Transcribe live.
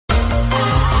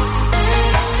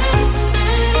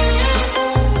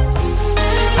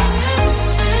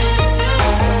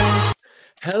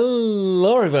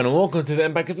Hello everyone and welcome to the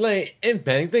Impact Play,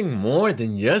 impacting more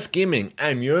than just gaming.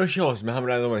 I'm your host, Muhammad,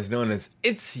 otherwise known as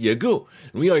It's Yagu.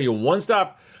 We are your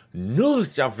one-stop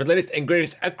news shop for the latest and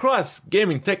greatest across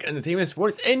gaming, tech, entertainment,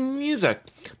 sports, and music.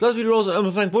 Plus we also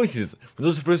amplifying voices from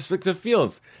those respective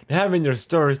fields and having their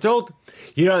stories told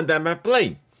here on the Impact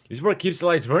Play. Your support keeps the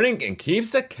lights running and keeps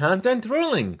the content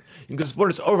rolling. You can support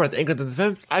us over at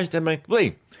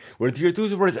anchor.fm/Play, where tier 2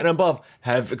 supporters and above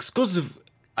have exclusive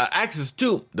access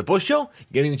to the post show,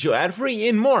 getting the show ad free,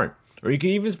 and more. Or you can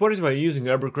even support us by using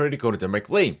our credit code at Epic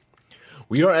Play.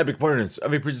 We are Epic partners.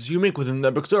 Every purchase you make within the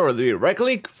Epic Store, whether it be Right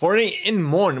Click, Fortnite, and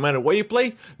more, no matter where you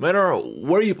play, no matter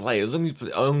where you play, as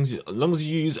long as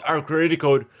you use our credit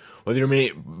code, whether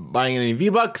you're buying any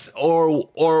V-Bucks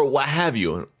or what have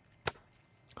you.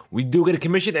 We do get a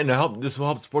commission, and this will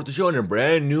help support the show in a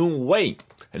brand new way,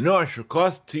 and no extra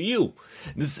cost to you.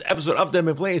 This episode of the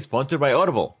Epic Play is sponsored by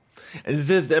Audible. And this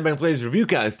is the Epic Plays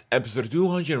Reviewcast, episode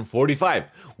 245,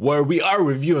 where we are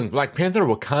reviewing Black Panther: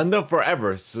 Wakanda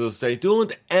Forever. So stay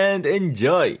tuned and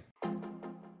enjoy.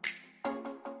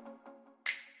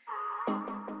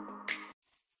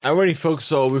 Alrighty folks,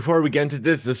 so before we get into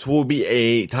this will be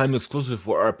a time exclusive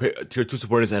for our tier 2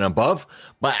 supporters and above,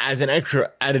 but as an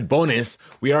extra added bonus,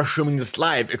 we are streaming this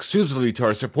live exclusively to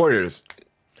our supporters.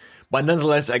 But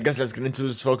nonetheless, I guess let's get into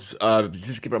this, folks.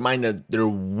 Just keep in mind that there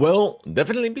will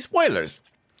definitely be spoilers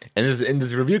in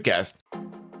this review cast.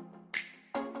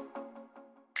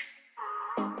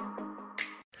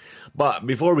 But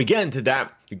before we get into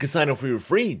that, you can sign up for your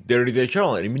free 30-day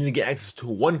trial and immediately get access to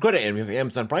 1 credit. And if you have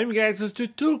Amazon Prime, you get access to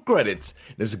 2 credits.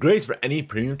 This is great for any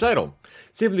premium title.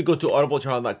 Simply go to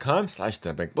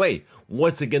audibletrial.com/thebigplay.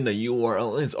 Once again, the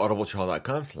URL is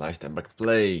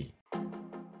audibletrial.com/thebigplay.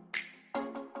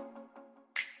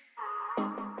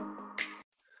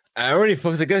 Alrighty,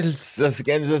 folks, I guess let's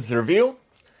get into this review.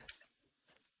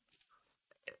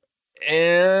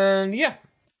 And yeah.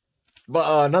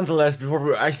 But nonetheless,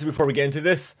 before we get into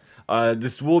this,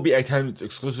 this will be a time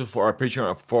exclusive for our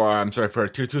Patreon, for our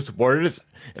tier 2 supporters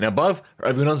and above.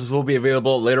 Everyone else will be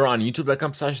available later on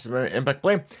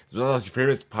youtube.com/ImpactPlay, as well as your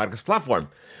favorite podcast platform.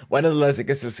 But nonetheless, I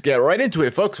guess let's get right into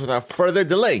it, folks, without further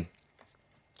delay.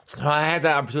 I had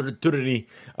the opportunity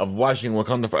of watching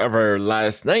Wakanda Forever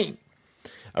last night.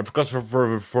 Of course,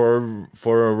 for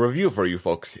a review for you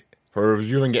folks, for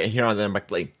reviewing it here on the Impact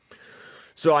Play.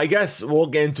 So I guess we'll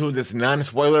get into this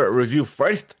non-spoiler review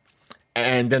first,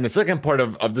 and then the second part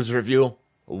of this review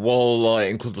will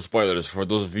include the spoilers for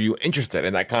those of you interested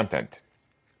in that content.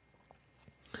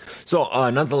 So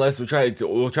nonetheless,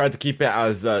 we'll try to keep it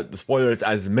as the spoilers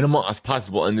as minimal as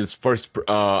possible in this first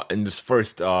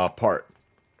part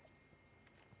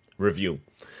review.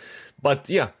 But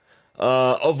yeah,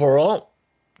 overall,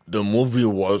 the movie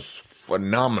was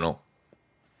phenomenal.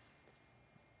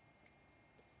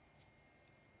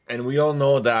 And we all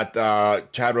know that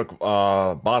Chadwick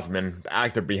Boseman, the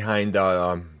actor behind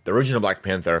the original Black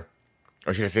Panther,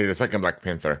 or should I say the second Black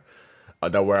Panther,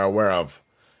 that we're aware of,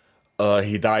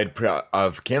 he died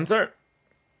of cancer.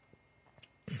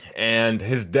 And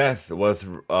his death was,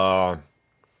 I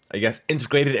guess,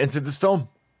 integrated into this film.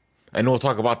 And we'll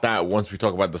talk about that once we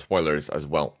talk about the spoilers as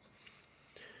well.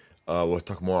 We'll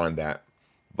talk more on that.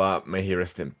 But may he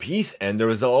rest in peace. And there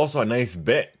was also a nice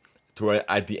bit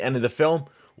at the end of the film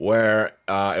where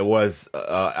it was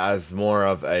as more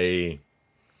of a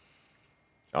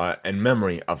in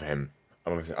memory of him,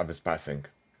 of his passing.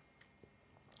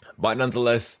 But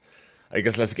nonetheless, I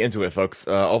guess let's get into it, folks.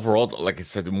 Overall, like I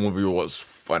said, the movie was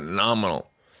phenomenal.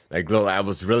 Like, I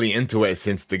was really into it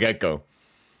since the get-go.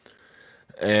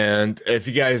 And if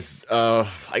you guys,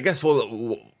 I guess,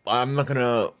 I'm not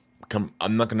gonna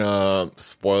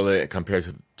spoil it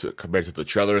compared to the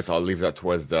trailers. I'll leave that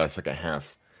towards the second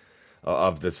half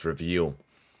of this review.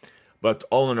 But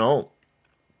all in all,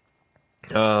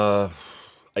 I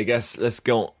guess let's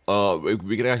go.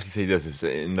 We can actually say this is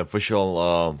in the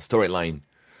official storyline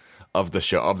of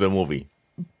the movie.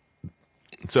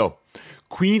 So,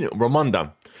 Queen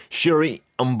Ramonda, Shuri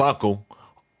M'Baku,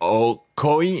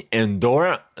 Okoye, and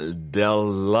Dora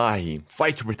Delahi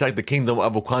fight to protect the kingdom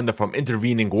of Wakanda from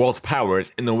intervening world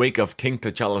powers in the wake of King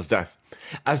T'Challa's death.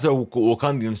 As the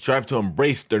Wakandians strive to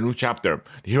embrace their new chapter,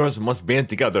 the heroes must band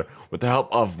together with the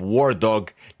help of war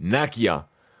dog Nakia,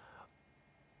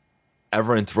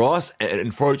 Everett Ross,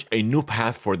 and forge a new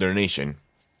path for their nation.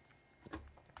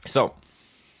 So,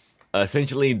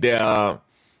 essentially, there's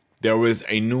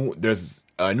a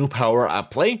new power at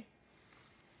play.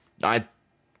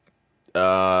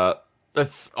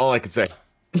 That's all I can say.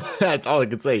 That's all I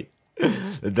can say.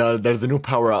 There's a new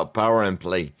power in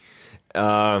play.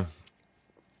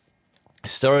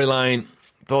 Storyline,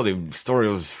 told you, the story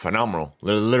was phenomenal.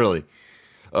 Literally.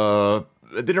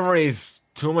 It didn't raise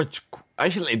too much.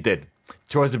 Actually, it did.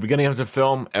 Towards the beginning of the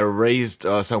film, it raised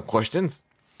some questions,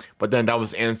 but then that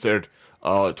was answered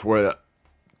throughout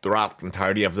the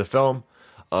entirety of the film.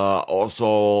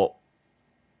 Also,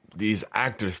 these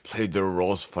actors played their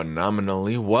roles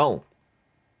phenomenally well.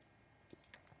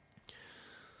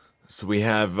 So we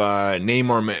have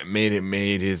Neymar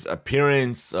made his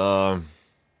appearance.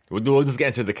 We'll just get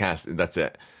into the cast. That's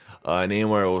it.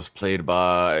 Neymar was played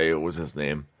by, what was his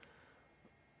name?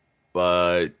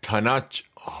 By Tanach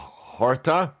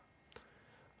Horta.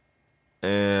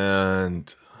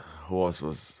 And who else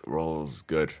was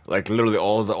good? Like literally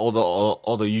all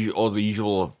the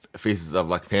usual faces of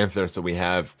Black Panther. So we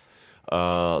have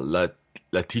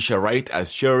Letitia Wright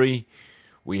as Shuri.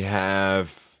 We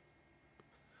have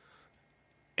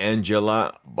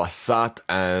Angela Bassett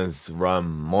as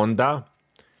Ramonda.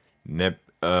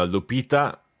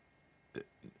 Lupita,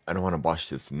 I don't want to botch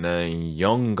this,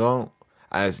 Nyong'o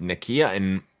as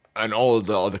Nakia, and all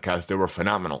the other cast, they were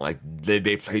phenomenal. Like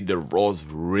they played their roles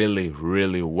really,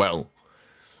 really well.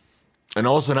 And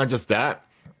also not just that,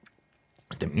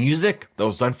 the music that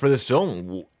was done for this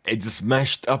film, it just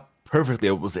meshed up perfectly.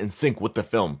 It was in sync with the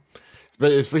film,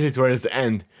 especially towards the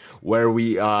end where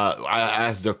we,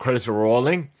 as the credits were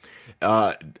rolling,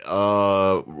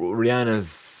 Rihanna's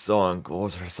song, what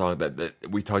was her song that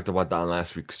we talked about that on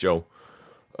last week's show?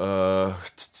 I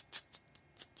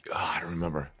don't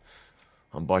remember.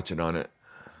 I'm botching on it.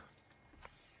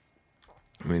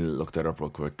 Let me look that up real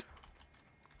quick.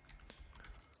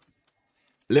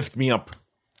 Lift Me Up.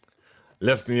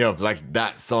 Lift Me Up. Like,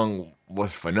 that song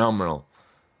was phenomenal.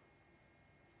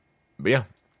 But yeah.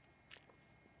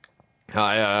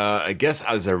 I guess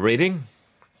as a rating,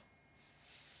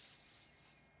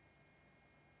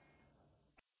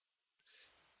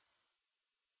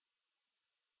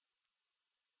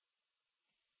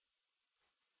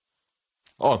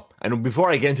 oh, and before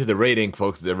I get into the rating,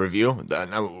 folks, the review,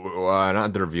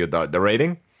 not the review, the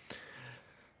rating.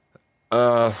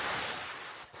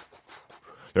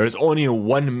 There's only a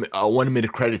 1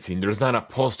 minute credit scene. There's not a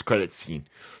post credit scene.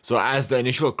 So as the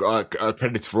initial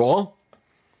credits roll,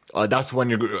 that's when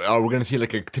we're gonna see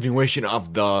like a continuation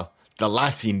of the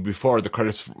last scene before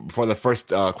the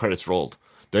first credits rolled.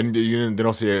 Then you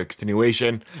don't see a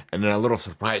continuation, and then a little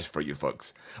surprise for you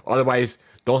folks. Otherwise,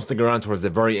 don't stick around towards the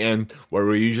very end where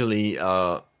we usually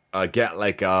get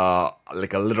like a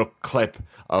little clip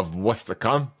of what's to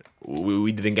come.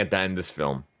 We didn't get that in this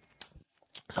film.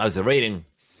 So as a rating,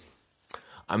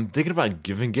 I'm thinking about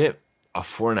giving it a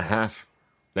 4.5.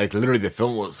 Like literally, the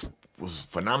film was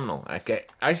phenomenal. Okay,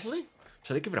 actually,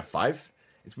 should I give it a 5?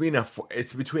 It's between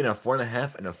a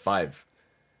 4.5 and a 5.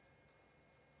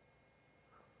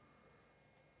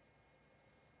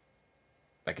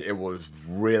 Like it was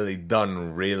really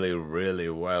done, really, really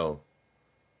well.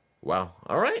 Wow.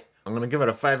 All right, I'm gonna give it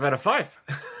a 5 out of 5.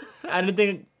 I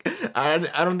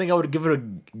don't think I would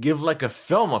give like a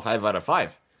film a 5 out of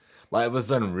 5, but it was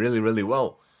done really, really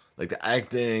well. Like the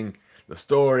acting, the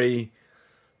story,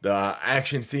 the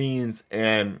action scenes,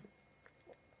 and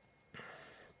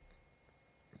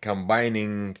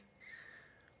combining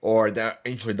or the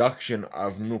introduction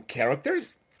of new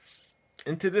characters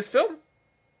into this film.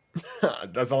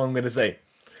 That's all I'm gonna say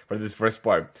for this first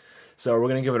part. So we're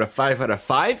gonna give it a 5 out of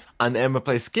 5 on the Emma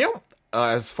Play scale.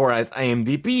 As far as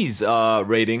IMDb's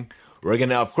rating, we're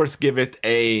gonna of course give it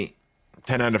a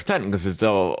 10 out of 10 because it's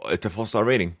a 4-star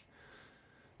rating.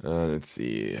 Let's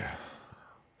see.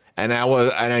 And I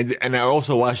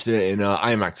also watched it in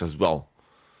IMAX as well,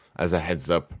 as a heads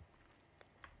up.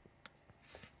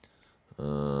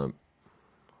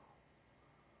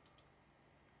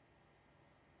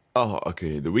 Oh,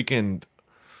 okay. The Weekend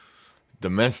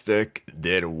domestic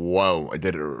did well. I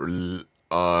did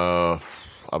about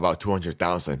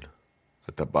 200,000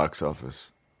 at the box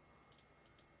office.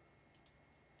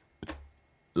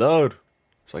 Load,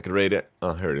 so I can rate it.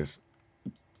 Oh, here it is.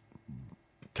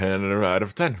 10 out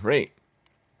of 10. Rate.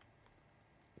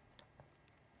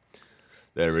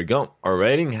 There we go. Our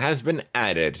rating has been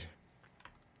added.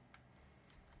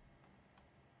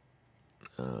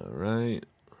 All right.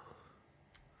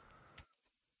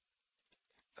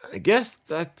 I guess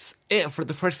that's it for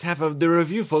the first half of the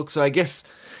review, folks. So I guess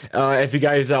if you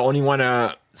guys only want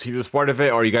to see this part of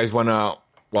it, or you guys want to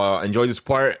enjoy this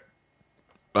part,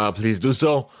 please do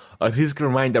so. Please keep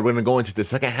in mind that we're going to go into the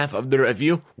second half of the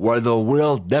review where there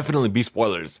will definitely be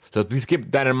spoilers. So please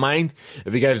keep that in mind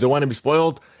if you guys don't want to be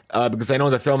spoiled, because I know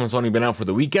the film has only been out for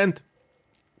the weekend.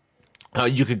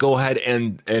 You could go ahead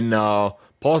and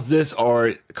pause this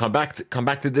or come back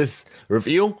to this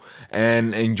review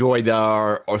and enjoy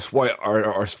our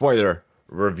spoiler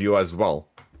review as well.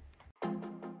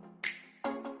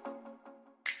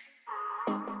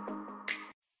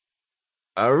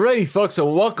 Alrighty, folks,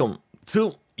 so welcome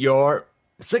to your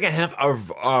second half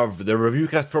of the review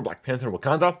cast for Black Panther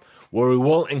Wakanda, where we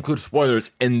will include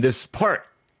spoilers in this part.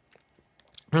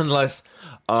 Nonetheless,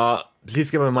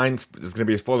 please keep in mind there's going to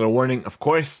be a spoiler warning, of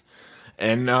course.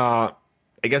 And I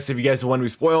guess if you guys don't want to be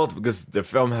spoiled, because the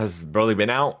film has barely been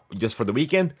out just for the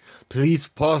weekend, please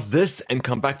pause this and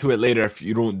come back to it later if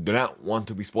you do not want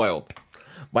to be spoiled.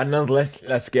 But nonetheless,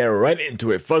 let's get right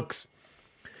into it, folks.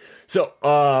 So,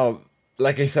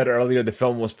 like I said earlier, the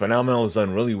film was phenomenal. It was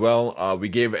done really well. I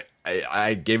gave it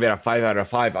a 5 out of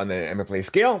 5 on the MPlay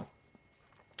scale.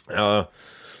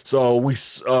 So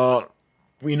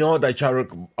we know that Chadwick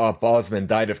Boseman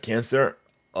died of cancer.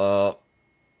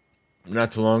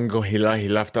 Not too long ago, he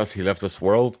left this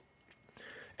world,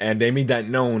 and they made that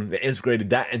known. They integrated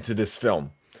that into this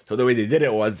film. So the way they did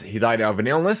it was he died of an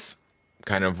illness,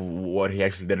 kind of what he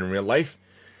actually did in real life,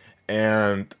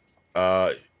 and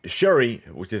Shuri,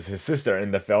 which is his sister in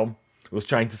the film, was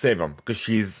trying to save him because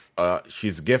she's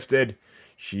gifted.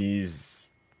 She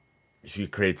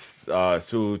creates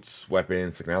suits,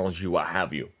 weapons, technology, what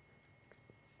have you.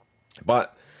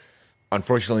 But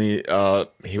unfortunately,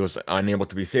 he was unable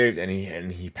to be saved,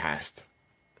 and he passed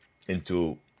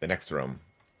into the next room.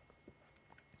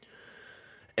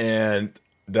 And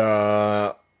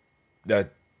the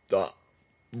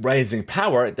rising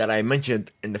power that I mentioned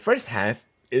in the first half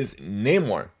is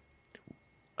Namor,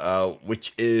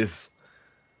 which is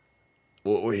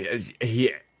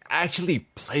he actually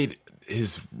played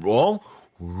his role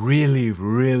really,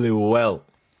 really well.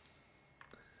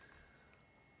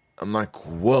 I'm like,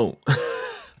 whoa.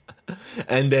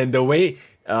 And then the way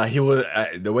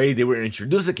the way they were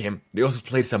introducing him, they also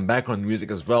played some background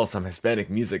music as well, some Hispanic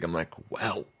music. I'm like,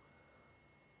 wow.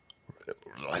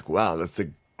 Wow, that's a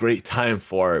great time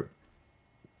for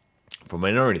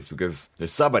minorities, because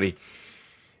there's somebody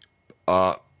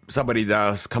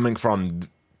that's coming from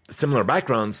similar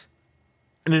backgrounds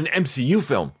in an MCU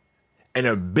film and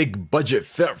a big budget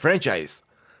franchise.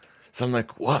 So I'm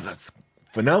like, wow, that's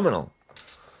phenomenal.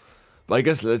 But I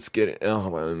guess let's get it. Oh,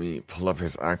 let me pull up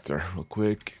his actor real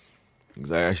quick,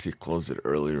 because I actually closed it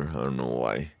earlier. I don't know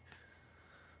why.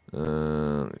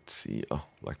 Let's see. Oh,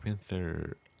 Black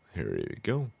Panther. Here we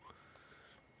go.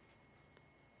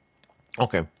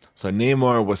 Okay, so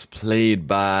Namor was played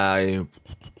by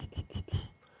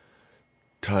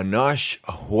Tenoch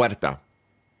Huerta,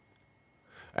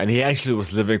 and he actually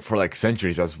was living for like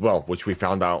centuries as well, which we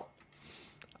found out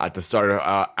at the start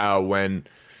of when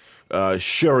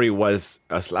Shuri was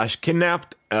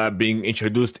kidnapped, being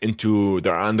introduced into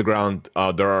their underground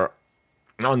or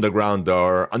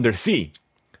undersea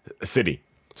city.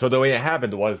 So the way it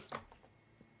happened was,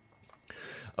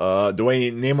 the way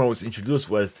Namor was introduced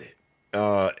was,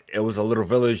 it was a little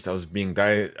village that was being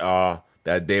that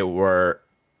they were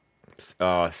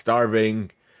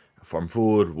starving from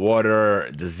food, water,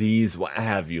 disease, what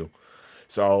have you.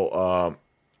 So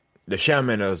the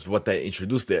shaman is what they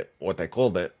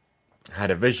called it,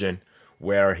 had a vision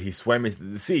where he swam into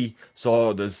the sea,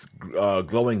 saw this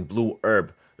glowing blue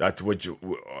herb that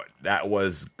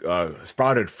was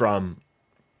sprouted from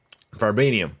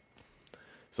vibranium.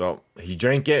 So he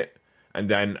drank it, and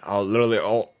then literally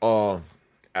all of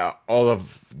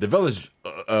the village,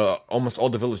 almost all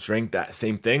the village drank that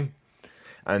same thing.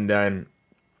 And then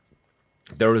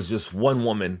there was just one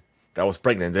woman that was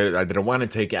pregnant. I didn't want to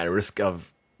take it at risk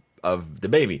of the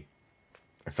baby,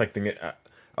 affecting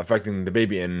the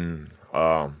baby in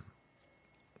a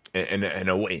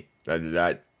way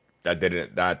that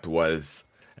was,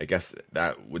 I guess,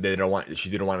 that she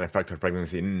didn't want to affect her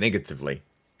pregnancy negatively.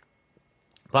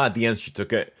 But at the end, she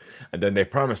took it, and then they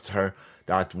promised her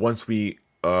that once that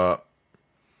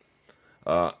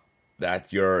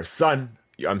your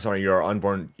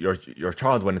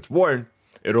child, when it's born,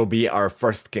 it'll be our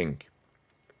first king.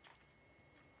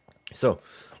 So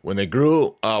when they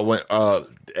grew,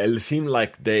 it seemed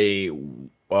like they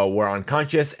were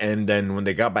unconscious, and then when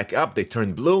they got back up, they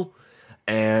turned blue,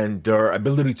 and their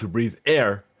ability to breathe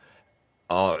air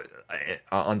on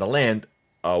the land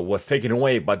was taken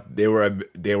away. But they were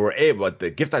able. But the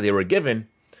gift that they were given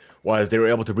was they were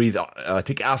able to breathe,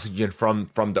 take oxygen from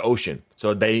the ocean.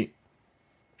 So they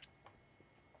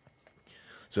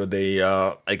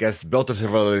I guess built a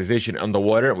civilization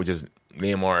underwater, which is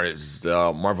Namor's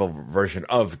Marvel version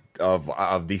of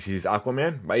DC's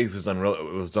Aquaman. But it was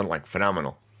done like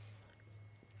phenomenal.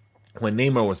 When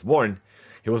Namor was born,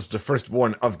 he was the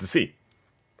firstborn of the sea.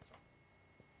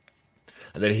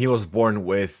 And then he was born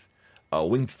with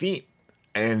winged feet,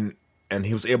 and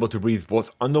he was able to breathe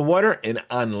both underwater and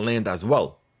on land as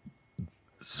well.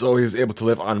 So he was able to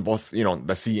live on both,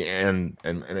 the sea and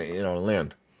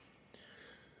land.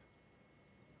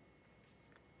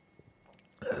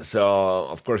 So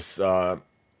of course, his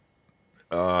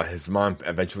mom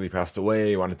eventually passed away.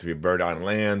 He wanted to be buried on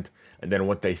land, and then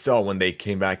what they saw when they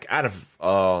came back out of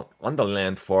on the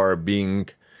land for being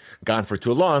gone for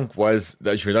too long was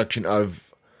the introduction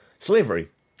of slavery.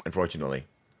 Unfortunately,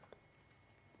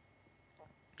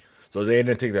 so they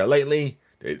didn't take that lightly.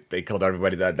 They killed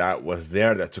everybody that was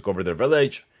there, that took over their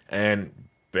village, and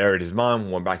buried his mom.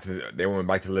 They went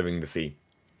back to living in the sea.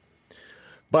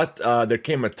 But there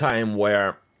came a time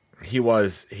where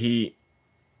as he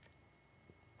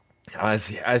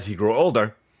grew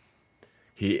older,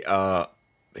 he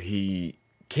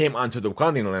came onto the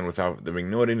Wakandan land without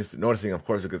being noticing, of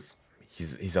course, because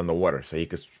he's on the water, so he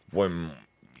could swim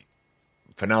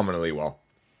phenomenally well.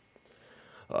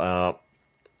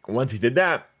 Once he did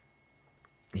that,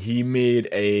 he gave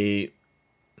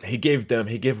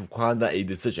Wakanda a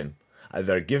decision: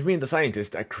 either give me the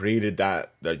scientist that created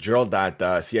the drill that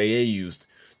the CIA used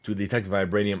to detect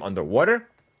vibranium underwater,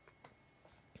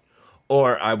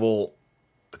 or I will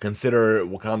consider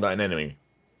Wakanda an enemy.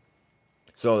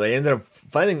 So they ended up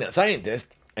finding that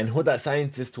scientist, and who that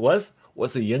scientist was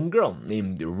a young girl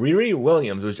named Riri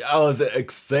Williams, which I was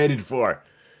excited for.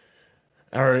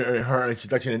 Her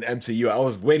introduction in the MCU. I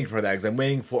was waiting for that because I'm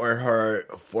waiting for her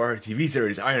TV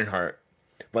series Ironheart.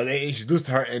 But they introduced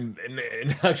her in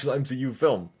an actual MCU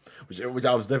film, which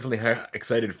I was definitely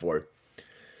excited for.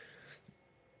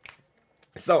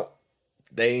 So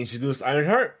they introduced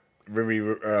Ironheart,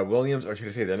 Riri Williams, or should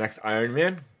I say the next Iron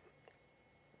Man.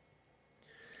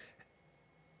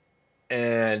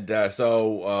 And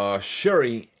so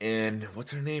Shuri and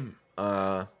what's her name?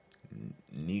 Nakia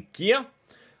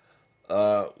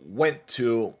went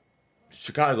to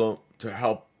Chicago to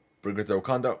help bring her to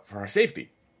Wakanda for her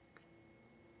safety,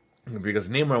 because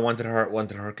Namor wanted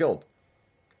her killed.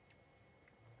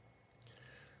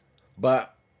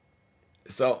 But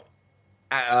so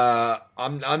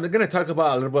I'm gonna talk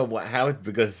about a little bit of what happened,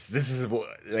 because this is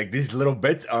like these little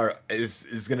bits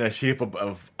is gonna shape up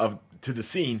of to the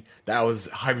scene that I was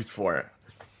hyped for.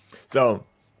 So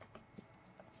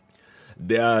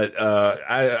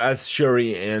as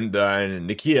Shuri and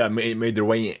Nakia made their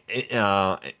way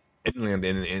inland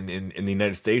in the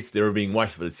United States, they were being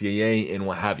watched by the CIA and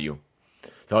what have you.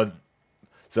 So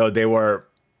they were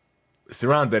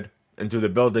surrounded into the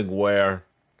building where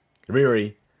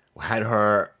Riri had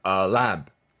her lab.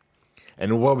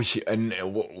 And what was she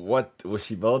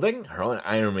building? Her own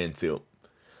Iron Man suit.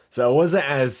 So it wasn't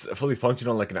as fully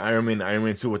functional like an Iron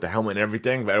Man suit with the helmet and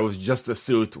everything, but it was just a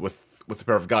suit with a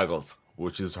pair of goggles,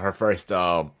 which is her first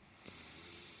her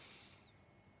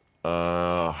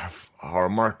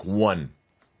Mark 1,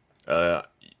 I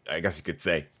guess you could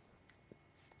say.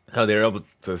 How they were able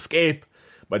to escape,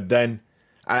 but then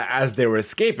as they were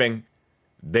escaping,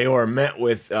 they were met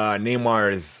with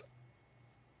Nemar's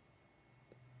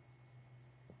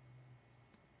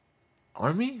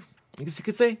army, I guess you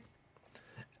could say.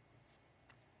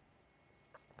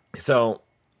 So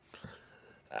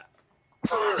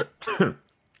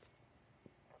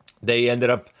they ended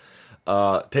up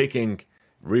taking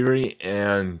Riri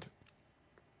and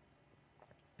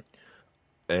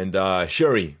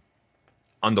Shuri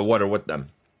underwater with them,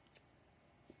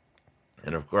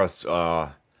 and of course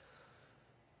Ross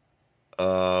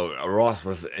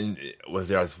was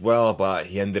there as well, but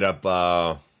he ended up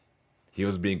he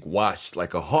was being watched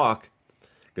like a hawk,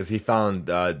 because he found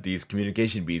these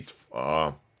communication beats,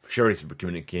 Shuri's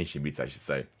communication beats, I should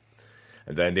say,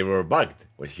 and then they were bugged,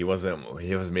 which he was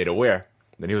made aware.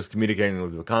 Then he was communicating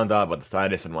with Wakanda about the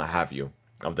status and what have you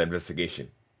of the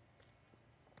investigation.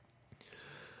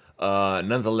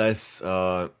 Nonetheless,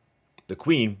 the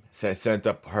Queen sent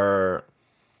up her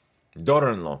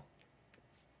daughter-in-law.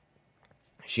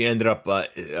 She ended up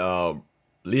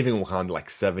leaving Wakanda like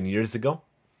 7 years ago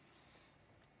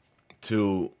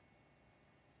to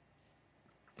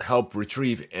help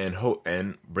retrieve and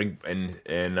bring and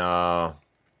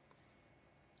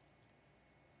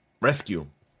rescue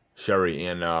Shuri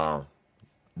and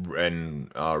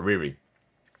Riri.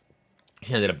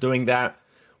 She ended up doing that,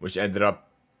 which ended up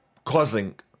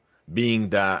being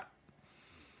that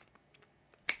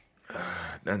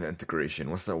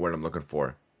integration. What's the word I'm looking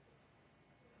for?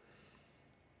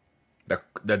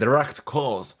 The direct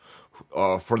cause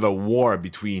for the war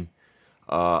between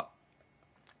Namor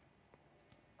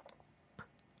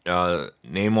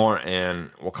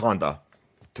and Wakanda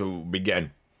to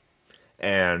begin,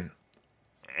 and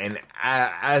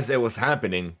as it was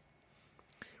happening,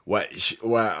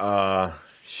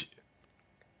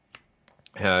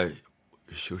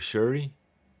 Shuri,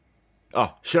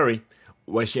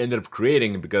 what she ended up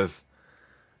creating, because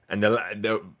and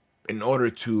in order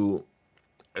to,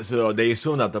 so they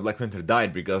assumed that the Black Panther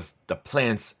died because the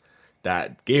plants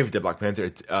that gave the Black Panther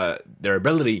their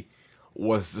ability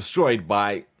was destroyed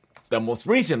by the most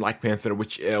recent Black Panther,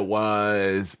 which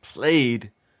was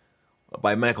played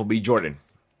by Michael B. Jordan.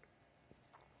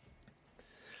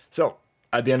 So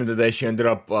at the end of the day, she ended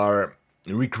up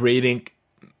recreating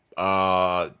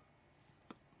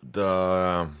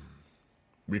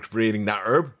that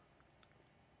herb,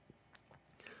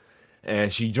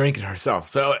 and she drank it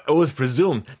herself. So it was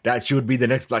presumed that she would be the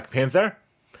next Black Panther,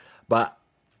 but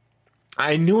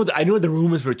I knew the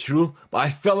rumors were true, but I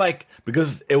felt like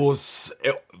because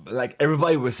like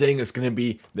everybody was saying it's gonna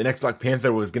be the next Black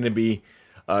Panther was gonna be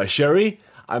Shuri.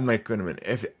 I'm like, wait a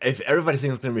minute. If everybody's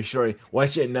saying it's gonna be Shuri, why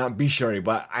should it not be Shuri?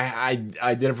 But I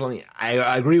definitely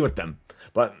I agree with them.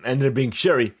 But ended up being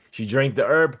Shuri. She drank the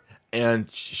herb,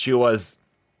 and she was,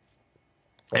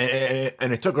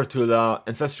 and it took her to the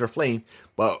ancestral plane.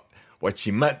 But who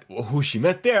she met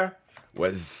there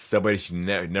was somebody she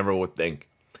never would think.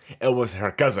 It was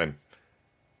her cousin,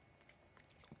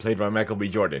 played by Michael B.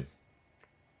 Jordan.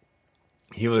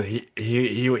 He was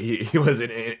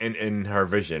in her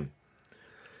vision.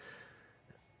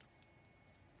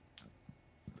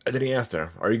 And then he asked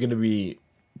her, "Are you gonna be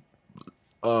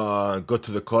go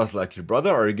to the cause like your brother,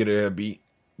 or are you gonna be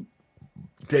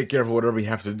take care of whatever you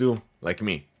have to do like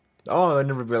me?" "Oh, I'd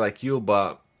never be like you,"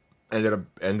 but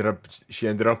she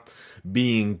ended up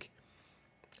being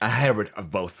a hybrid of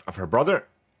both, of her brother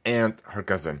and her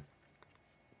cousin.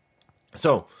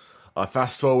 So,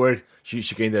 fast forward, she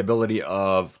gained the ability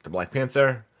of the Black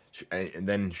Panther, and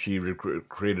then she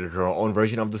created her own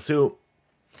version of the suit.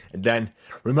 And then,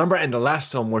 remember in the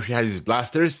last film where she had these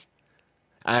blasters,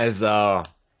 as Thanos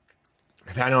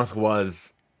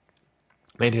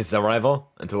made his arrival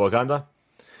into Wakanda,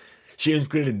 she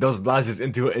integrated those blasters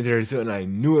into her suit, and I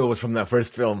knew it was from that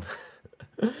first film.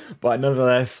 But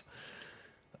nonetheless,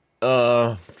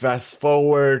 fast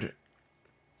forward,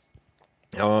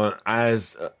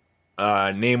 as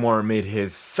Namor made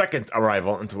his second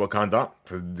arrival into Wakanda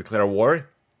to declare war,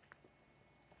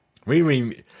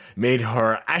 Riri made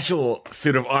her actual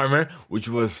suit of armor, which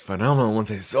was phenomenal. Once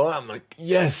I saw it, I'm like,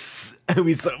 yes!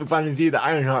 we finally see the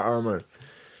Ironheart armor.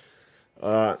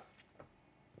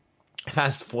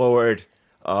 Fast forward,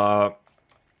 not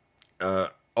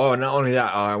only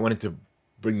that, I wanted to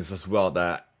bring this as well,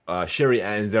 that Shuri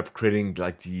ends up creating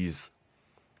like these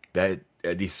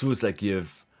suits that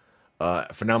give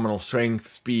phenomenal strength,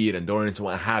 speed, endurance, and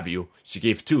what have you. She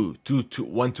gave one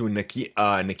to Nakia,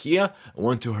 and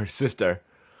one to her sister,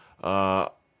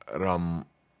 what's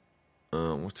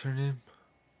her name?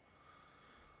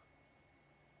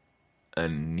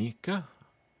 Anika?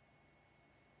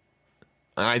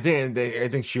 I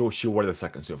think she wore the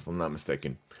second suit, if I'm not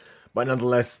mistaken. But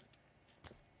nonetheless,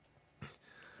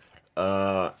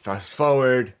 fast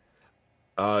forward,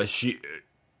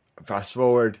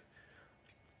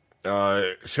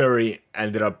 Shuri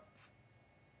ended up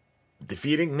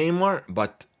defeating Namor,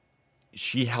 but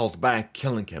she held back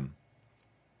killing him.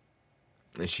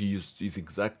 And she used these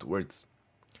exact words: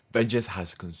 "Vengeance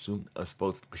has consumed us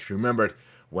both." Because she remembered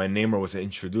when Namor was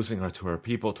introducing her to her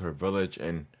people, to her village,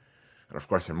 and of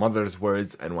course her mother's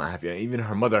words and what have you. Even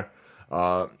her mother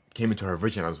came into her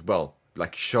vision as well,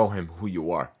 like, show him who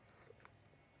you are.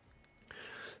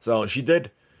 So she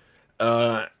did,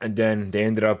 and then they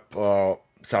ended up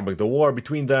stopping the war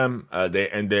between them.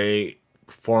 They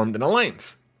formed an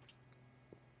alliance.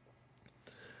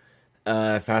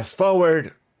 Fast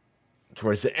forward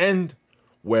towards the end,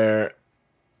 where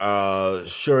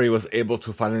Shuri was able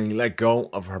to finally let go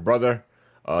of her brother.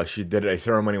 She did a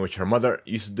ceremony which her mother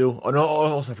used to do. Oh no!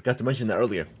 Also, I forgot to mention that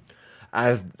earlier.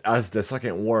 As the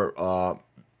second war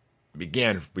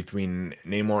began between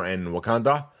Namor and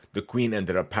Wakanda, the queen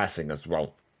ended up passing as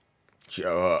well.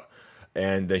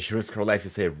 And she risked her life to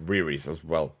save Riri's as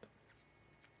well.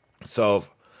 So,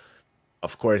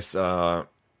 of course, Shuri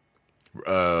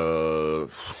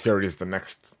is the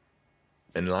next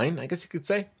in line, I guess you could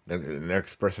say, the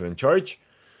next person in charge.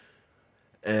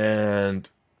 And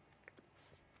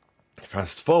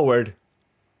fast forward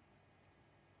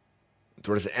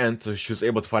towards the end, so she was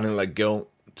able to finally let go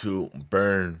to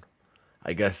burn,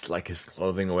 I guess, like his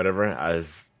clothing or whatever,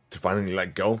 as to finally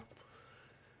let go.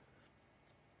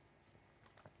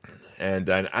 And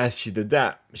then as she did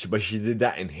that, she did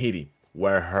that in Haiti,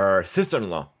 where her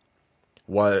sister-in-law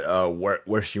was,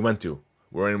 where she went to,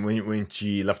 when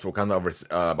she left Wakanda over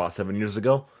about 7 years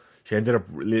ago. She ended up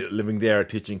living there,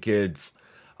 teaching kids,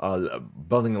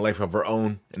 building a life of her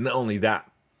own, and not only that.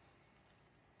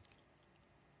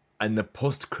 And the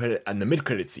post credit and the mid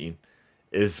credit scene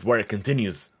is where it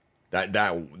continues.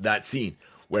 That scene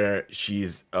where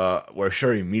where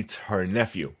Shuri meets her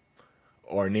nephew,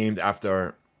 or named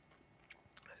after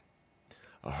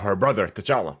her brother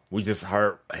T'Challa, which is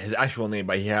his actual name,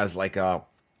 but he has like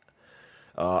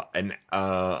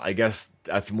I guess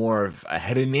that's more of a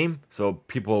hidden name, so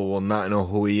people will not know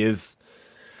who he is.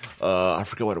 I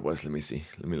forget what it was. Let me see.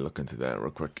 Let me look into that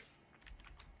real quick.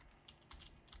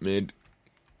 Mid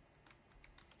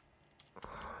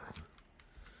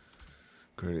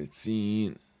credit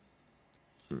scene.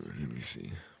 Let me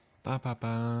see. Ba ba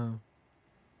ba.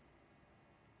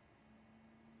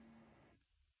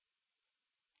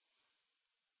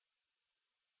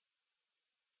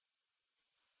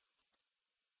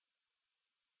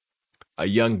 A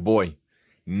young boy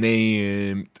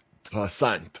named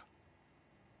Toussaint.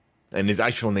 And his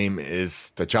actual name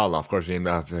is T'Challa, of course, named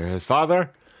after his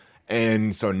father.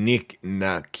 And so Nick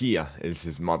Nakia is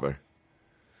his mother.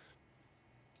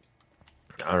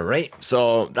 Alright,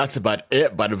 so that's about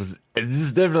it, but this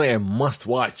is definitely a must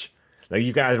watch. Like,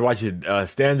 you guys watch it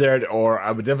standard, or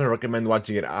I would definitely recommend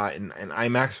watching it in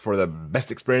IMAX for the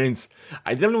best experience.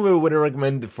 I definitely wouldn't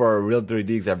recommend it for real 3D,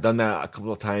 because I've done that a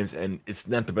couple of times, and it's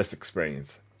not the best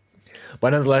experience.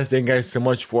 But nonetheless, thank you guys so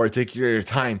much for taking your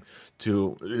time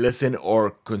to listen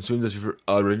or consume this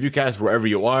review cast wherever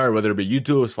you are, whether it be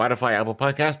YouTube, Spotify, Apple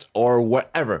Podcast, or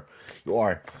whatever you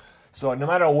are. So no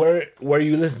matter where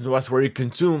you listen to us, where you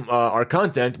consume our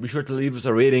content, be sure to leave us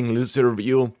a rating, leave us a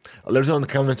review, let us know in the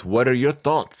comments what are your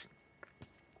thoughts.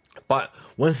 But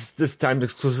once this timed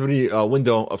exclusivity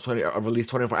window of release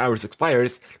 24 hours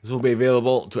expires, this will be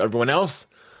available to everyone else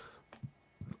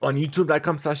on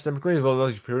youtube.com/democlean, as well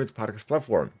as your favorite podcast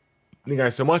platform. Thank you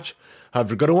guys so much.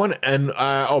 Have a good one. And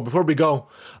before we go,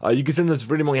 you can send us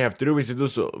reading mail. You have 3 ways to do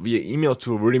so: via email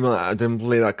to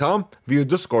readingmail@democlean.com, via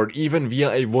Discord, even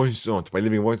via a voice note by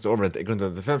leaving a voice note over at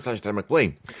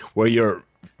anchor.fm/democlean, where your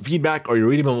feedback or your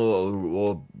reading mail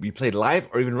will be played live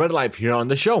or even read live here on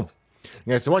the show. Thank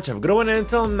you guys so much. Have a good one, and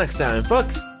until next time,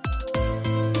 folks.